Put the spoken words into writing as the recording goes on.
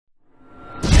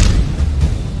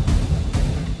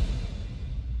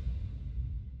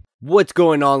What's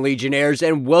going on, Legionnaires,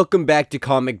 and welcome back to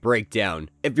Comic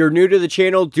Breakdown. If you're new to the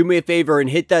channel, do me a favor and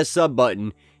hit that sub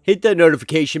button, hit that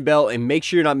notification bell, and make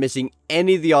sure you're not missing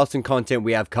any of the awesome content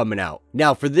we have coming out.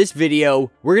 Now, for this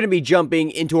video, we're going to be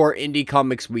jumping into our Indie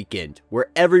Comics weekend,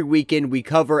 where every weekend we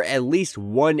cover at least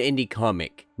one indie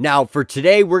comic. Now, for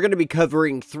today, we're going to be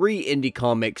covering 3 indie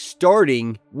comics,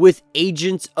 starting with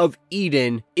Agents of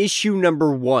Eden, issue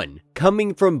number 1,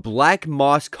 coming from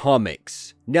Blackmoss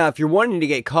Comics. Now, if you're wanting to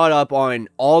get caught up on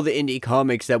all the indie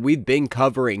comics that we've been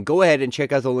covering, go ahead and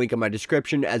check out the link in my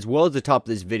description as well as the top of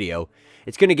this video.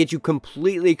 It's going to get you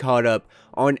completely caught up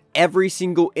on every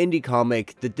single indie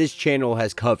comic that this channel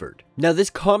has covered. Now, this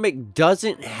comic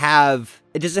doesn't have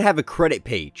a credit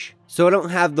page, so I don't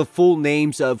have the full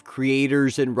names of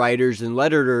creators and writers and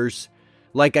letterers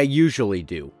like I usually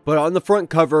do. But on the front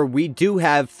cover, we do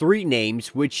have 3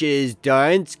 names, which is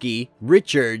Dansky,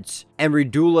 Richards, and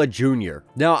Redula Jr.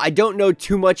 Now, I don't know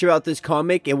too much about this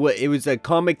comic. It was a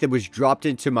comic that was dropped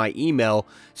into my email,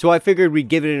 so I figured we'd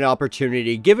give it an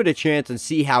opportunity, give it a chance, and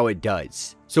see how it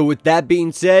does. So with that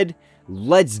being said,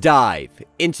 let's dive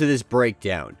into this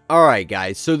breakdown. Alright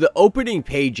guys, so the opening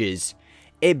pages,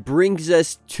 it brings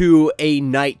us to a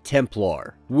Knight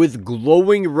Templar with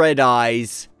glowing red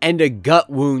eyes and a gut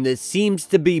wound that seems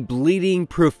to be bleeding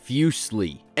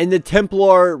profusely. And the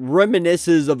Templar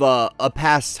reminisces of a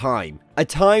past time. A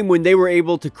time when they were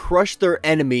able to crush their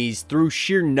enemies through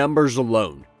sheer numbers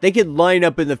alone. They could line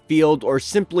up in the field or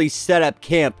simply set up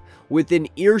camp within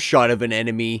earshot of an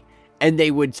enemy, and they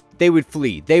would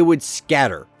flee. They would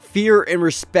scatter. Fear and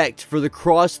respect for the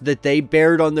cross that they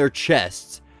bared on their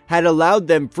chests had allowed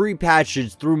them free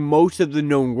passage through most of the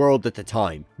known world at the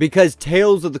time, because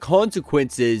tales of the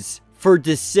consequences for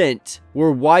dissent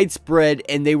were widespread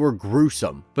and they were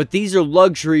gruesome. But these are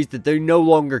luxuries that they no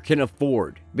longer can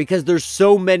afford, because there's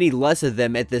so many less of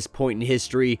them at this point in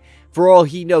history. For all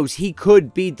he knows, he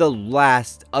could be the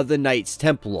last of the Knights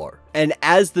Templar. And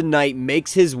as the knight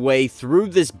makes his way through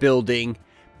this building,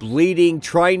 bleeding,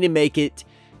 trying to make it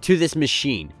to this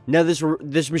machine. Now,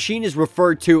 this machine is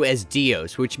referred to as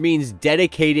Dios, which means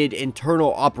dedicated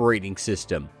internal operating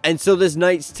system. And so this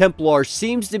Knights Templar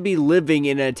seems to be living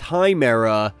in a time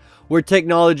era where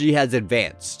technology has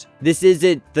advanced. This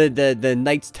isn't the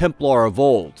Knights Templar of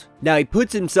old. Now, he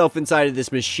puts himself inside of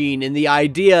this machine, and the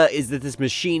idea is that this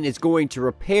machine is going to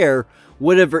repair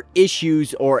whatever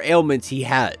issues or ailments he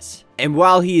has. And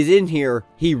while he is in here,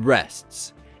 he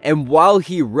rests. And while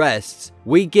he rests,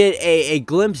 we get a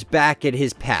glimpse back at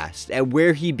his past, at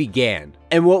where he began.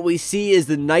 And what we see is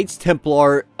the Knights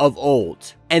Templar of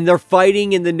old. And they're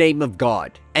fighting in the name of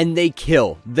God. And they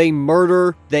kill, they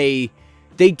murder, they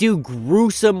do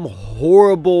gruesome,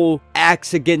 horrible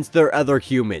acts against their other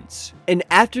humans. And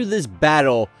after this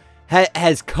battle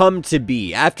has come to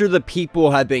be, after the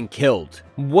people have been killed,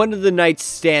 one of the knights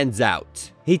stands out.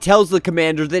 He tells the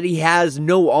commander that he has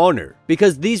no honor,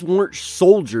 because these weren't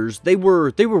soldiers, they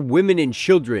were women and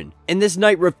children. And this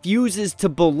knight refuses to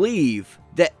believe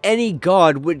that any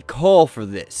god would call for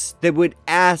this, that would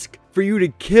ask for you to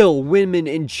kill women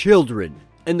and children.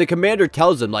 And the commander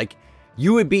tells him, like,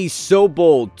 you would be so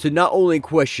bold to not only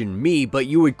question me, but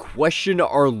you would question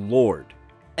our Lord.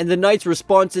 And the knight's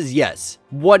response is yes,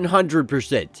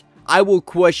 100%. I will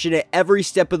question it every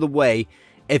step of the way.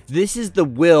 If this is the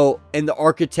will and the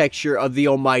architecture of the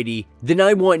Almighty, then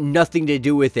I want nothing to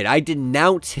do with it. I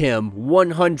denounce him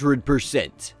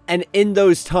 100%. And in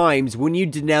those times, when you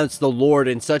denounce the Lord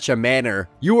in such a manner,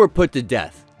 you were put to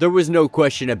death. There was no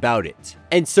question about it.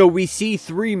 And so we see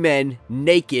 3 men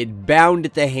naked, bound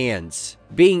at the hands,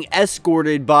 being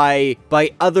escorted by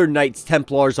other Knights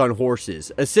Templars on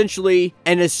horses, essentially,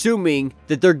 and assuming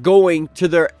that they're going to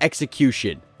their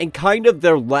execution. And kind of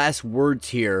their last words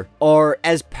here are,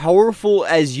 as powerful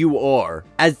as you are,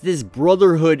 as this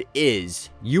brotherhood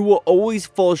is, you will always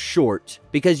fall short,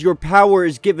 because your power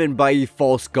is given by a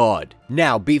false god.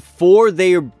 Now, before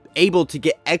they are able to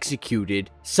get executed,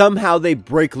 somehow they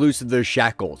break loose of their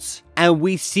shackles. And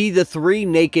we see the 3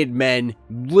 naked men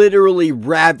literally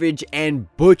ravage and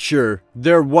butcher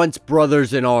their once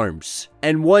brothers in arms.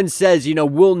 And one says, you know,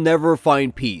 we'll never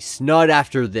find peace, not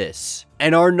after this.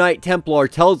 And our Knight Templar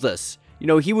tells us, you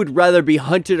know, he would rather be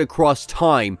hunted across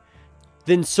time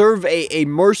than serve a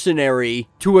mercenary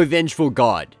to a vengeful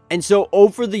god. And so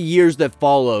over the years that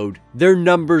followed, their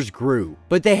numbers grew,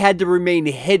 but they had to remain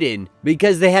hidden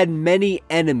because they had many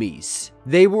enemies.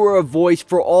 They were a voice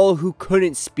for all who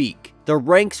couldn't speak, the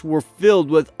ranks were filled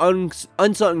with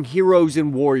unsung heroes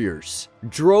and warriors.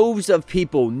 Droves of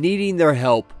people needing their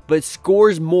help, but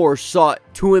scores more sought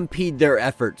to impede their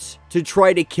efforts, to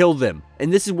try to kill them.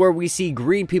 And this is where we see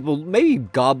green people, maybe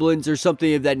goblins or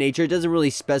something of that nature. It doesn't really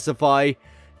specify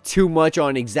too much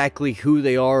on exactly who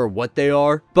they are or what they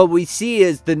are. But we see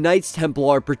is the Knights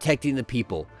Templar protecting the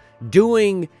people,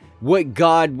 doing what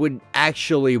God would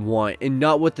actually want and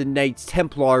not what the Knights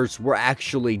Templars were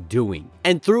actually doing.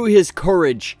 And through his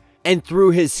courage and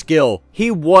through his skill, he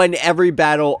won every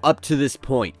battle up to this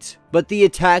point. But the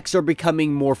attacks are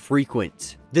becoming more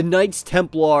frequent. The Knights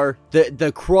Templar,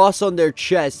 the cross on their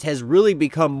chest has really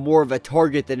become more of a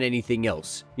target than anything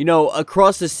else. You know,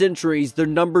 across the centuries, their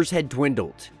numbers had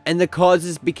dwindled, and the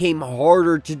causes became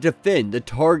harder to defend. The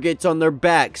targets on their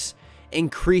backs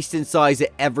increased in size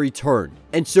at every turn,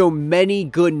 and so many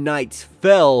good knights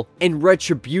fell in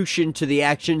retribution to the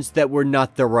actions that were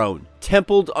not their own,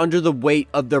 templed under the weight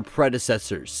of their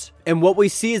predecessors. And what we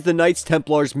see is the Knights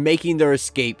Templars making their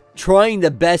escape, trying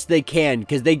the best they can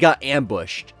because they got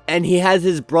ambushed, and he has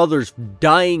his brothers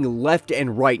dying left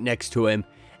and right next to him,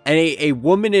 and a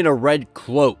woman in a red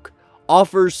cloak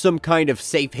offers some kind of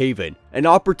safe haven, an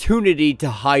opportunity to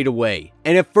hide away.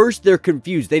 And at first they're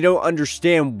confused. They don't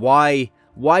understand why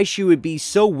she would be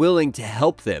so willing to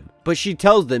help them. But she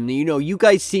tells them, you know, you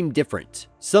guys seem different.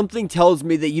 Something tells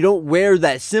me that you don't wear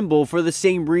that symbol for the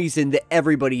same reason that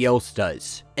everybody else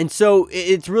does. And so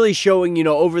it's really showing, you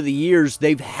know, over the years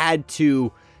they've had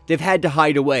to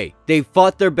hide away. They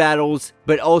fought their battles,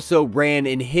 but also ran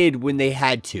and hid when they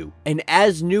had to. And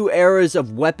as new eras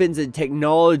of weapons and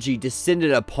technology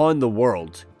descended upon the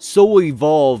world, so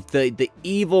evolved the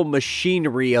evil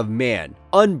machinery of man,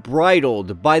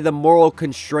 unbridled by the moral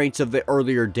constraints of the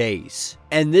earlier days.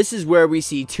 And this is where we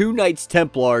see two Knights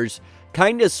Templars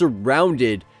kind of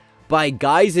surrounded by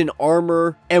guys in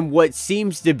armor and what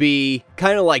seems to be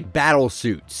kind of like battle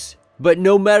suits. But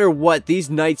no matter what, these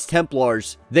Knights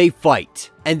Templars, they fight.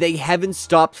 And they haven't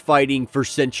stopped fighting for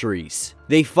centuries.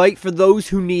 They fight for those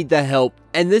who need the help.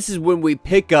 And this is when we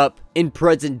pick up in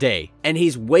present day. And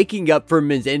he's waking up from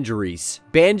his injuries,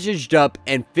 bandaged up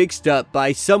and fixed up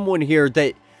by someone here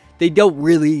that they don't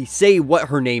really say what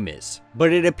her name is.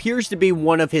 But it appears to be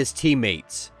one of his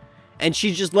teammates. And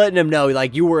she's just letting him know,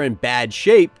 like, you were in bad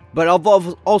shape. But I've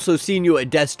also seen you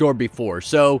at death's door before.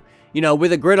 So, you know,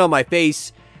 with a grin on my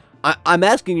face, I'm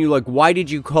asking you, like, why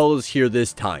did you call us here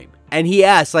this time? And he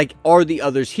asks, like, are the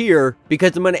others here?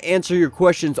 Because I'm going to answer your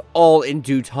questions all in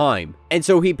due time. And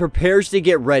so he prepares to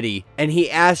get ready, and he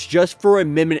asks just for a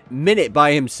minute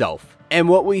by himself. And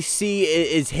what we see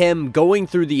is him going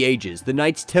through the ages, the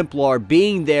Knights Templar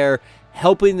being there,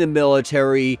 helping the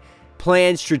military,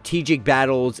 plan strategic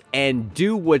battles, and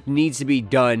do what needs to be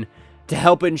done to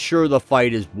help ensure the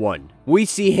fight is won. We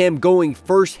see him going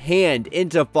firsthand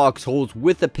into foxholes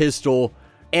with a pistol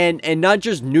and not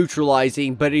just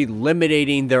neutralizing but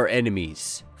eliminating their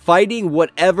enemies. Fighting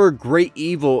whatever great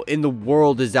evil in the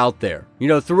world is out there. You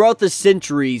know, throughout the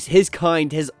centuries, his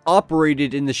kind has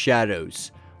operated in the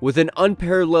shadows with an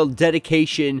unparalleled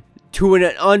dedication to an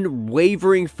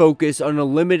unwavering focus on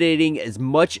eliminating as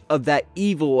much of that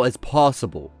evil as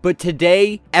possible. But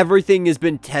today, everything has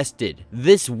been tested.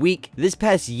 This week, this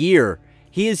past year,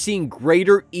 he has seen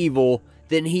greater evil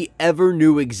than he ever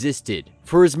knew existed.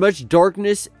 For as much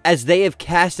darkness as they have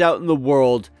cast out in the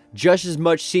world, just as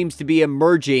much seems to be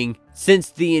emerging since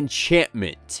the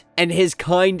enchantment. And his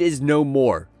kind is no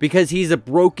more, because he's a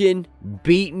broken,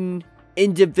 beaten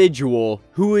individual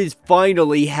who has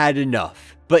finally had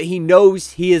enough. But he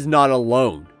knows he is not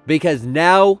alone, because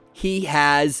now he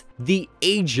has the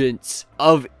Agents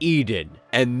of Eden.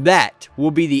 And that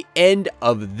will be the end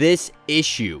of this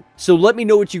issue. So let me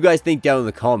know what you guys think down in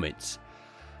the comments.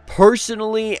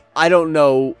 Personally, I don't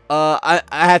know. I'm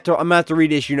gonna have to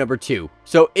read issue number 2.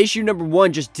 So issue number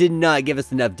 1 just did not give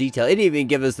us enough detail. It didn't even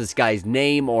give us this guy's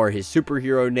name or his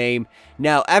superhero name.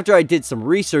 Now, after I did some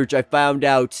research, I found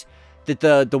out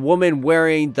that the woman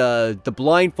wearing the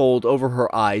blindfold over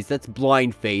her eyes, that's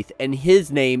Blind Faith, and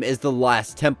his name is the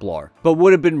Last Templar. But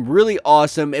would have been really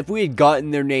awesome if we had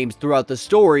gotten their names throughout the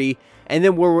story, and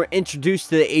then when we're introduced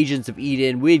to the Agents of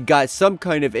Eden, we had got some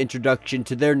kind of introduction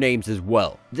to their names as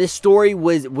well. This story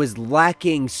was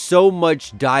lacking so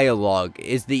much dialogue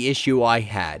is the issue I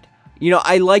had. You know,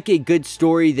 I like a good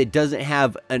story that doesn't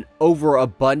have an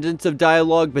overabundance of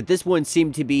dialogue, but this one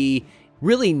seemed to be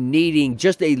really needing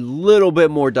just a little bit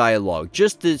more dialogue,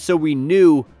 so we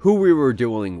knew who we were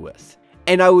dealing with.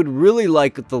 And I would really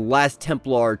like the Last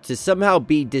Templar to somehow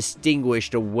be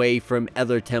distinguished away from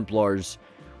other Templars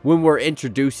when we're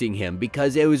introducing him,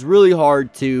 because it was really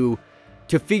hard to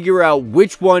to figure out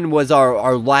which one was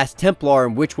our Last Templar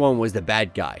and which one was the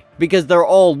bad guy, because they're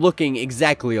all looking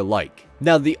exactly alike.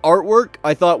 Now, the artwork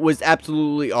I thought was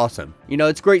absolutely awesome. You know,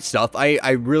 it's great stuff.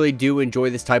 I really do enjoy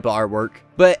this type of artwork.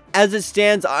 But as it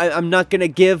stands, I'm not gonna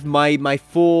give my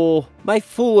full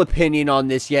opinion on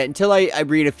this yet until I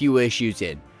read a few issues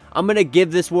in. I'm gonna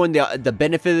give this one the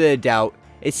benefit of the doubt.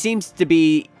 It seems to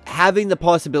be having the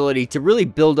possibility to really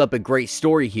build up a great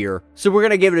story here, so we're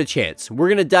gonna give it a chance. We're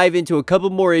gonna dive into a couple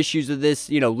more issues of this,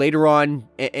 you know, later on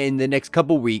in the next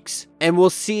couple weeks, and we'll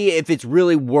see if it's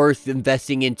really worth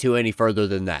investing into any further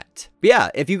than that. But yeah,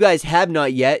 if you guys have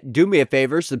not yet, do me a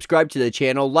favor, subscribe to the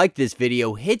channel, like this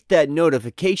video, hit that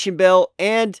notification bell,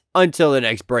 and until the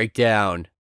next breakdown.